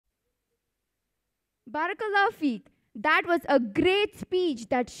Barakallah Feek. That was a great speech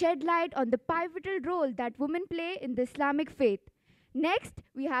that shed light on the pivotal role that women play in the Islamic faith. Next,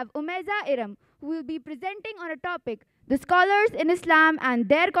 we have Umaiza Iram, who will be presenting on a topic the scholars in Islam and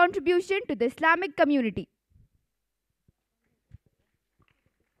their contribution to the Islamic community.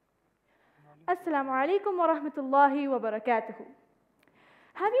 Assalamu alaikum wa rahmatullahi wa barakatuhu.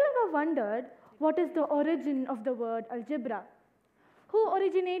 Have you ever wondered what is the origin of the word algebra? Who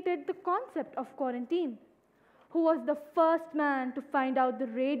originated the concept of quarantine? Who was the first man to find out the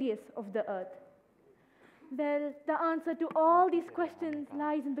radius of the earth? Well, the answer to all these questions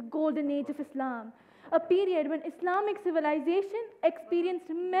lies in the golden age of Islam, a period when Islamic civilization experienced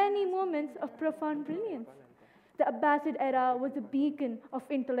many moments of profound brilliance. The Abbasid era was a beacon of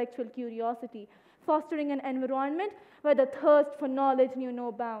intellectual curiosity, fostering an environment where the thirst for knowledge knew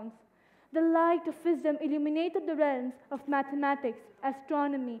no bounds. The light of wisdom illuminated the realms of mathematics,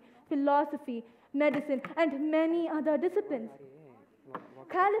 astronomy, philosophy, medicine, and many other disciplines.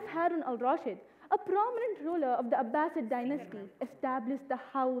 Caliph Harun al-Rashid, a prominent ruler of the Abbasid dynasty, established the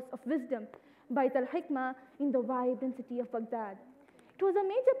House of Wisdom, Bait al-Hikmah, in the vibrant city of Baghdad. It was a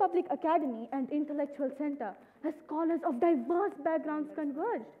major public academy and intellectual center where scholars of diverse backgrounds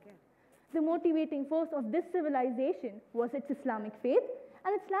converged. The motivating force of this civilization was its Islamic faith,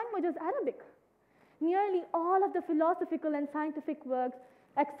 and its language was Arabic. Nearly all of the philosophical and scientific works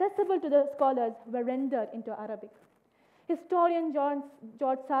accessible to the scholars were rendered into Arabic. Historian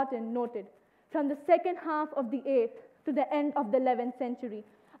George Sarton noted, from the second half of the 8th to the end of the 11th century,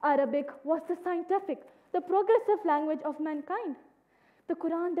 Arabic was the scientific, the progressive language of mankind. The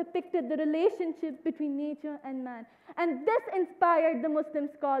Quran depicted the relationship between nature and man, and this inspired the Muslim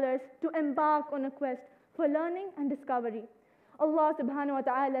scholars to embark on a quest for learning and discovery. Allah subhanahu wa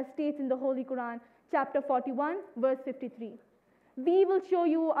ta'ala states in the Holy Quran, chapter 41, verse 53, "We will show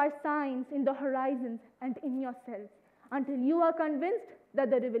you our signs in the horizons and in yourselves until you are convinced that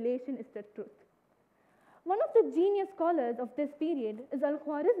the revelation is the truth." One of the genius scholars of this period is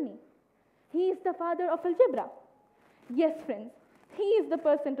Al-Khwarizmi. He is the father of algebra. Yes, friends, he is the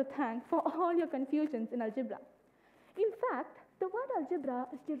person to thank for all your confusions in algebra. In fact, the word algebra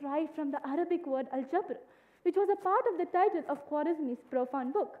is derived from the Arabic word al-jabr, which was a part of the title of Khwarizmi's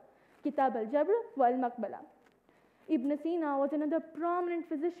profound book, Kitab al-Jabr wal-Maqbala. Ibn Sina was another prominent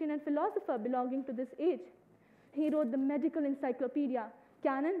physician and philosopher belonging to this age. He wrote the medical encyclopedia,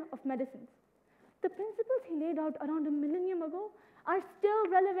 Canon of Medicines. The principles he laid out around a millennium ago are still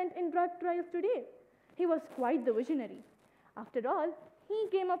relevant in drug trials today. He was quite the visionary. After all, he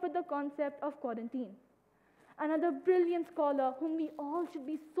came up with the concept of quarantine. Another brilliant scholar whom we all should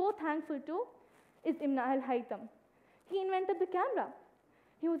be so thankful to is Ibn al-Haytham. He invented the camera.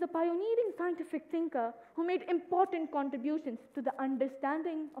 He was a pioneering scientific thinker who made important contributions to the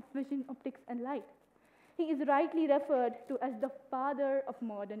understanding of vision, optics, and light. He is rightly referred to as the father of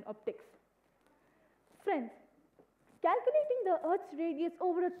modern optics. Friends, calculating the Earth's radius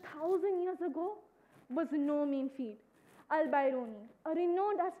over 1,000 years ago was no mean feat. Al-Biruni, a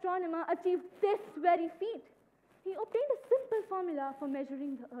renowned astronomer, achieved this very feat. He obtained a simple formula for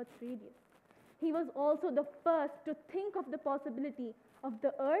measuring the Earth's radius. He was also the first to think of the possibility of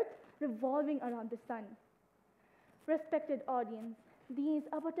the Earth revolving around the sun. Respected audience, these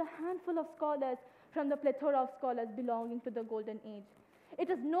are but a handful of scholars from the plethora of scholars belonging to the Golden Age. It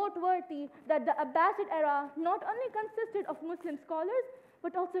is noteworthy that the Abbasid era not only consisted of Muslim scholars,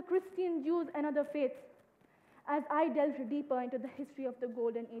 but also Christian, Jews, and other faiths. As I delved deeper into the history of the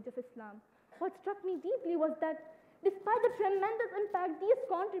Golden Age of Islam, what struck me deeply was that despite the tremendous impact these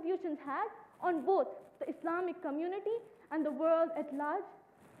contributions had on both the Islamic community and the world at large,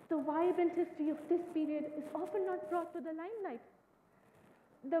 the vibrant history of this period is often not brought to the limelight.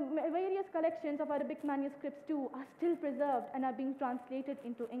 The various collections of Arabic manuscripts too are still preserved and are being translated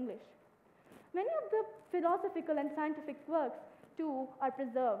into English. Many of the philosophical and scientific works too are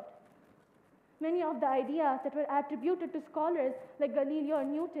preserved. Many of the ideas that were attributed to scholars like Galileo or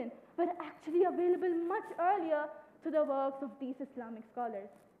Newton were actually available much earlier to the works of these Islamic scholars.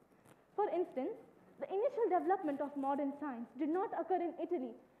 For instance, the initial development of modern science did not occur in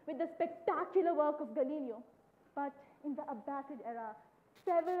Italy with the spectacular work of Galileo, but in the Abbasid era,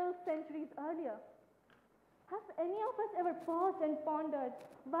 several centuries earlier. Have any of us ever paused and pondered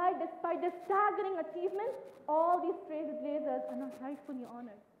why, despite the staggering achievements, all these trailblazers are not rightfully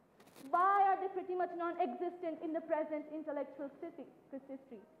honored? Why are they pretty much non-existent in the present intellectual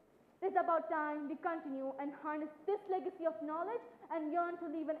history? It's about time we continue and harness this legacy of knowledge and yearn to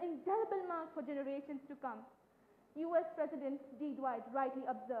leave an indelible mark for generations to come. US President D. Dwight rightly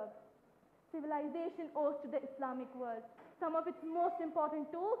observed, civilization owes to the Islamic world some of its most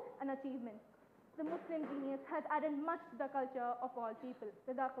important tools and achievements. the Muslim genius, has added much to the culture of all people.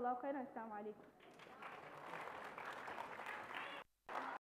 Jazakallah khairan. Assalamu alaikum.